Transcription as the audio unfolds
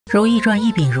如懿传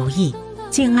一柄如意，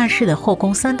竟暗示了后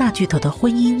宫三大巨头的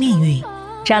婚姻命运。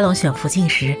扎龙选福晋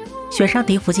时，选上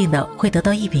嫡福晋的会得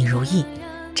到一柄如意，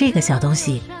这个小东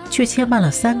西却牵绊了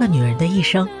3个女人的一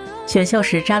生。选秀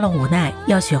时，扎龙无奈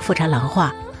要选富察郎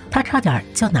画，他差点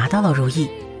就拿到了如意，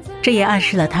这也暗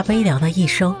示了他悲凉的一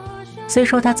生。虽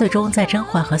说他最终在甄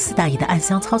嬛和4大爷的暗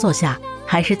箱操作下，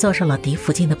还是坐上了嫡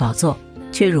福晋的宝座，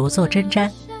却如坐针毡，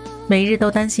每日都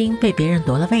担心被别人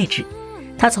夺了位置。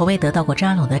他从未得到过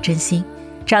扎龙的真心，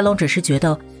扎龙只是觉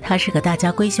得他是个大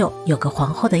家闺秀，有个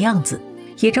皇后的样子。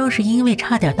也正是因为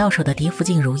差点到手的嫡福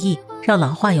晋如意，让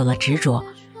郎画有了执着，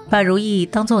把如意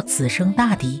当作此生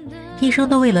大敌，一生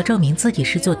都为了证明自己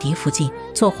是做嫡福晋、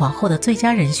做皇后的最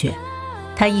佳人选。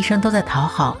他一生都在讨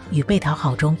好与被讨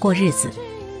好中过日子。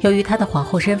由于他的皇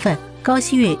后身份，高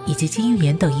羲月以及金玉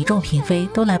妍等一众嫔妃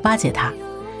都来巴结他。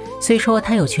虽说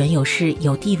他有权有势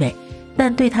有地位，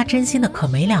但对他真心的可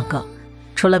没2个。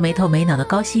除了没头没脑的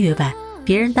高羲月外，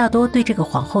别人大多对这个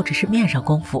皇后只是面上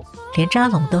功夫，连扎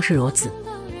龙都是如此。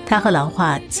他和郎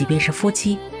画即便是夫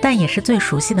妻，但也是最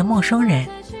熟悉的陌生人。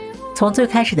从最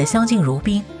开始的相敬如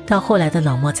宾，到后来的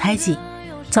冷漠猜忌，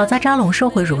早在扎龙收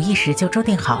回如意时就注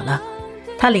定好了。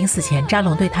他临死前，扎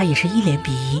龙对他也是一脸鄙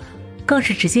夷，更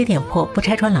是直接点破不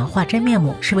拆穿郎画真面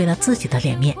目是为了自己的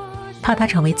脸面，怕他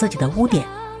成为自己的污点，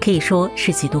可以说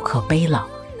是极度可悲了。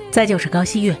再就是高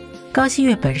羲月，高羲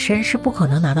月本身是不可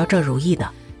能拿到这如意的，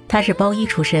他是包衣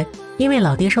出身，因为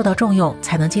老爹受到重用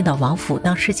才能进到王府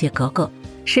当侍妾格格，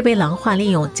是被郎画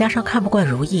利用，加上看不惯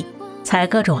如意，才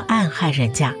各种暗害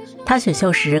人家。他选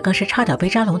秀时更是差点被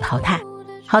扎龙淘汰，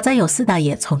好在有4大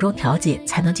爷从中调解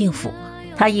才能进府。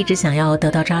他一直想要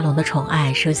得到扎龙的宠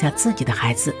爱，生下自己的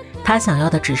孩子，他想要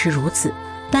的只是如此，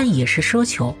但也是奢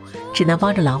求，只能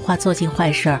帮着郎画做尽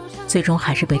坏事儿，最终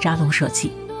还是被扎龙舍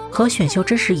弃，和选秀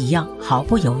之时一样毫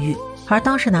不犹豫。而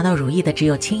当时拿到如意的只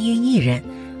有青樱一人，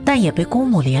但也被公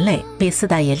母连累，被4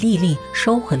大爷力令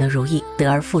收回了如意，得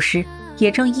而复失，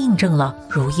也正印证了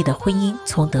如意的婚姻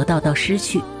从得到到失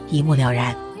去一目了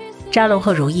然。扎龙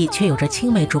和如意却有着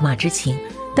青梅竹马之情，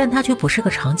但他却不是个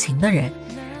长情的人。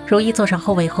如意坐上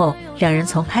后位后，两人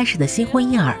从开始的新婚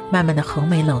燕尔，慢慢的横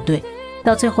眉冷对，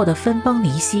到最后的分崩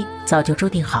离析，早就注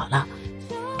定好了。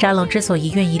扎龙之所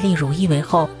以愿意立如意为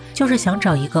后，就是想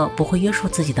找一个不会约束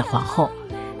自己的皇后，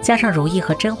加上如意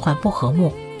和甄嬛不和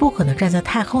睦，不可能站在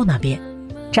太后那边，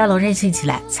扎龙任性起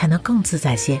来才能更自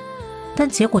在些。但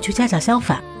结果却恰恰相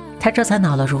反，他这才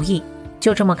恼了如意，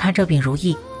就这么看这柄如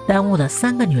意耽误了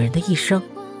3个女人的一生。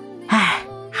唉，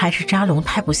还是扎龙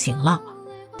太不行了。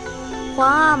皇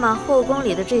阿玛后宫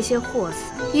里的这些货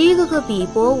色，一个个鄙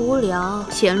薄无聊，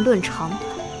言论长短，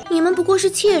你们不过是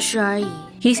妾室而已。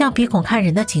一向鼻孔看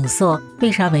人的景色，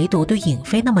为啥唯独对颖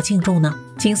妃那么敬重呢？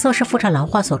景色是富察郎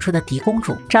画所出的嫡公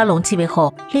主，扎龙继位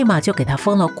后立马就给她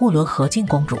封了固伦和敬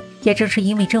公主。也正是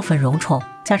因为这份荣宠，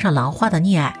加上郎画的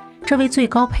溺爱，这位最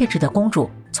高配置的公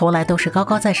主从来都是高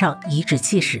高在上，颐指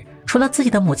气使。除了自己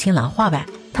的母亲郎画外，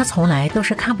她从来都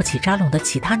是看不起扎龙的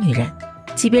其他女人。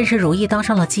即便是如意当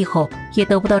上了继后，也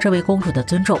得不到这位公主的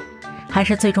尊重，还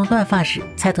是最终断发时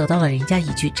才得到了人家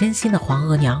一句真心的皇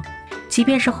额娘。即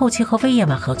便是后期和魏延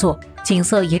婉合作，景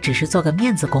色也只是做个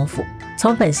面子功夫，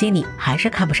从本心里还是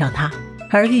看不上她。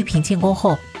而玉嫔进宫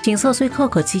后，景色虽客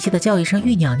客气气的叫一声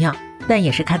玉娘娘，但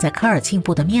也是看在科尔沁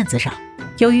部的面子上。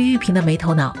由于玉嫔的没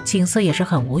头脑，景色也是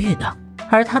很无语的，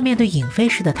而她面对颖妃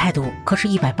时的态度可是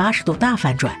180度大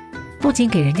反转，不仅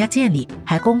给人家见礼，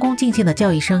还恭恭敬敬的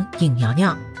叫一声颖娘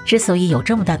娘。之所以有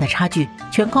这么大的差距，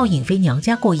全靠颖妃娘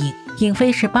家过硬。颖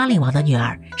妃是巴陵王的女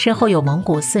儿，身后有蒙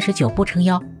古49部撑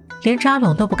腰，连扎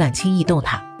龙都不敢轻易动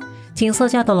她。景色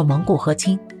嫁到了蒙古和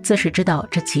亲，自是知道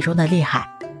这其中的厉害，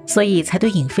所以才对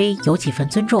颖妃有几分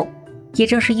尊重。也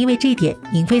正是因为这点，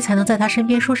颖妃才能在她身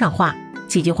边说上话，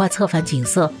几句话策反景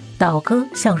色，倒戈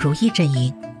向如意阵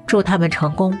营，助他们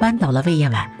成功扳倒了魏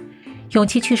延婉。永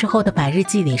琪去世后的100日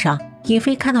祭礼上，颖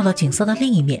妃看到了景色的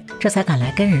另一面，这才敢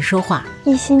来跟人说话。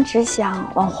一心只想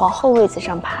往皇后位子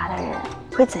上爬的人，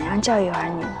会怎样教育儿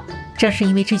女呢？正是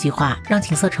因为这句话，让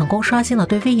景色成功刷新了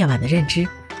对魏延婉的认知。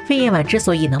魏延婉之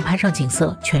所以能攀上景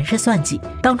色，全是算计。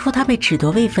当初他被褫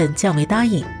夺位分，降为答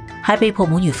应，还被迫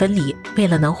母女分离，为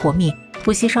了能活命，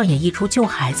不惜上演一出救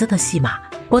孩子的戏码，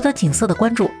博得景色的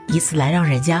关注，以此来让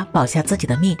人家保下自己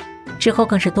的命。之后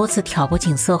更是多次挑拨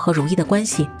景色和如意的关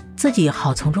系，自己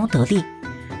好从中得利。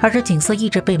而这景色一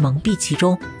直被蒙蔽其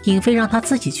中，颖妃让他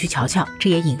自己去瞧瞧，这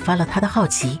也引发了他的好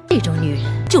奇。这种女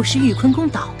人就是玉坤宫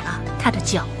倒了，她的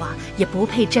脚啊也不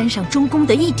配沾上中宫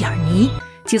的一点泥。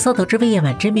景色得知魏延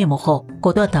婉真面目后，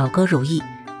果断倒戈如意，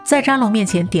在扎龙面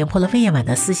前点破了魏延婉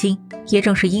的私心，也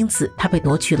正是因此他被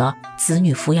夺取了子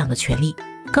女抚养的权利。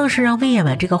更是让魏延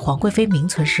婉这个皇贵妃名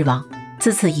存实亡，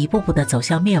自此一步步的走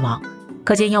向灭亡。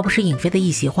可见要不是颖妃的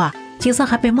一席话，景色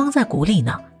还被蒙在鼓里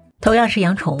呢。同样是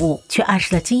养宠物，却暗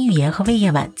示了金玉妍和魏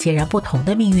延婉截然不同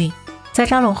的命运。在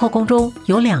扎龙后宫中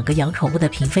有2个养宠物的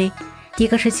嫔妃，一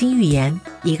个是金玉妍，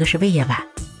一个是魏延婉，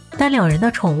但2人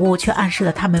的宠物却暗示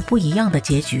了他们不一样的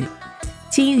结局。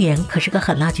金玉妍可是个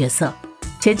狠辣角色，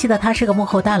前期的她是个幕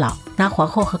后大佬，拿皇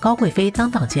后和高贵妃当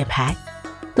挡箭牌，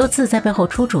多次在背后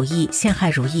出主意陷害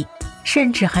如意，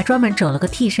甚至还专门整了个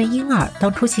替身婴儿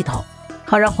当出气筒，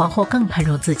好让皇后更看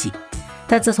重自己。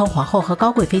但自从皇后和高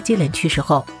贵妃接连去世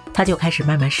后，她就开始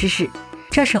慢慢失势。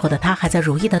这时候的她还在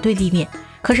如意的对立面，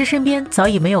可是身边早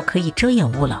已没有可以遮掩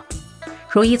物了。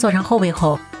如意坐上后位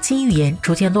后，金玉妍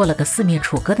逐渐落了个四面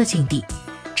楚歌的境地。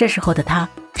这时候的她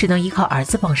只能依靠儿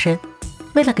子傍身。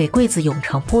为了给贵子永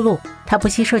成铺路，她不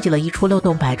惜设计了一出漏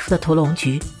洞百出的屠龙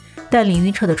局。但凌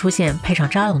云彻的出现配上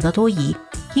扎龙的多疑，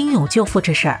英勇救父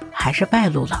这事儿还是败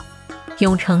露了。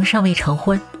永成尚未成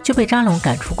婚就被扎龙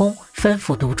赶出宫，吩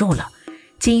咐毒住了。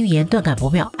金玉妍顿感不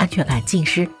妙，安全感尽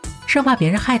失，生怕别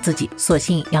人害自己，索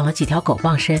性养了几条狗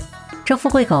傍身。这富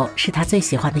贵狗是他最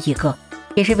喜欢的一个，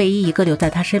也是唯一一个留在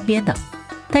他身边的。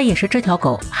但也是这条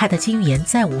狗害得金玉妍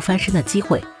再无翻身的机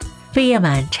会。魏延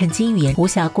婉趁金玉妍无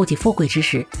暇顾及富贵之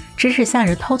时，指使下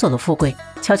人偷走了富贵，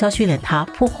悄悄训练他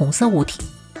铺红色物体，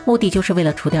目的就是为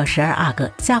了除掉12阿哥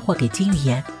嫁祸给金玉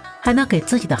妍，还能给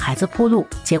自己的孩子铺路。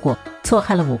结果错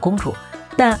害了五公主，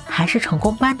但还是成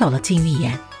功扳倒了金玉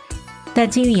妍。但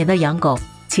金玉妍的养狗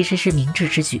其实是明智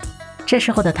之举，这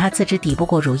时候的他自知抵不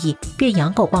过如意，便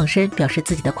养狗傍身表示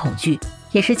自己的恐惧，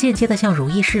也是间接的向如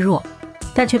意示弱，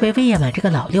但却被魏延婉这个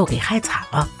老六给害惨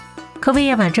了。可魏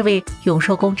延婉这位永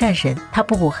寿宫战神，他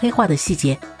步步黑化的细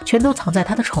节全都藏在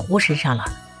他的宠物身上了。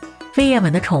魏延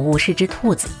婉的宠物是只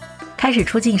兔子，开始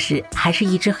出镜时还是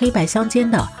一只黑白相间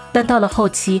的，但到了后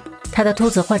期他的兔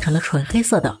子换成了纯黑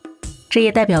色的，这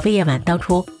也代表魏延婉当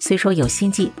初虽说有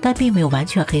心计，但并没有完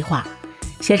全黑化，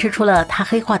显示出了他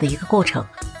黑化的一个过程。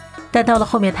但到了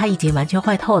后面他已经完全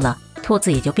坏透了，兔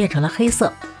子也就变成了黑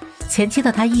色。前期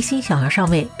的他一心想要上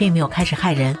位，并没有开始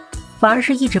害人，反而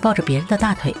是一直抱着别人的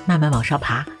大腿慢慢往上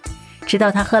爬，直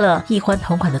到他喝了易欢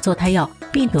同款的坐胎药，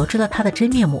并得知了他的真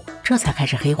面目，这才开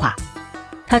始黑化。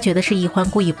他觉得是易欢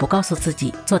故意不告诉自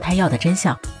己坐胎药的真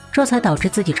相，这才导致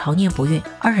自己常年不孕，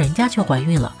而人家却怀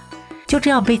孕了。就这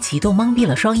样被嫉妒蒙蔽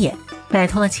了双眼，买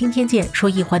通了青天剑，说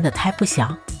易欢的胎不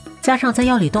祥，加上在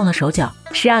药里动了手脚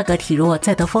，12个体弱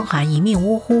再得风寒，一命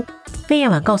呜呼。魏延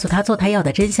婉告诉他坐胎药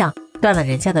的真相，断了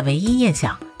人家的唯一念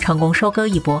想，成功收割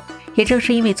一波。也正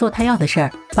是因为坐胎药的事儿，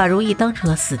把如意当成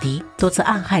了死敌，多次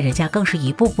暗害人家，更是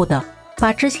一步步的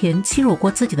把之前欺辱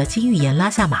过自己的金玉妍拉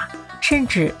下马，甚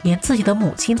至连自己的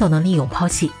母亲都能利用抛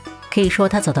弃。可以说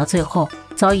他走到最后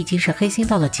早已经是黑心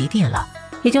到了极点了，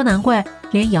也就难怪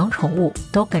连养宠物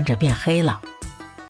都跟着变黑了。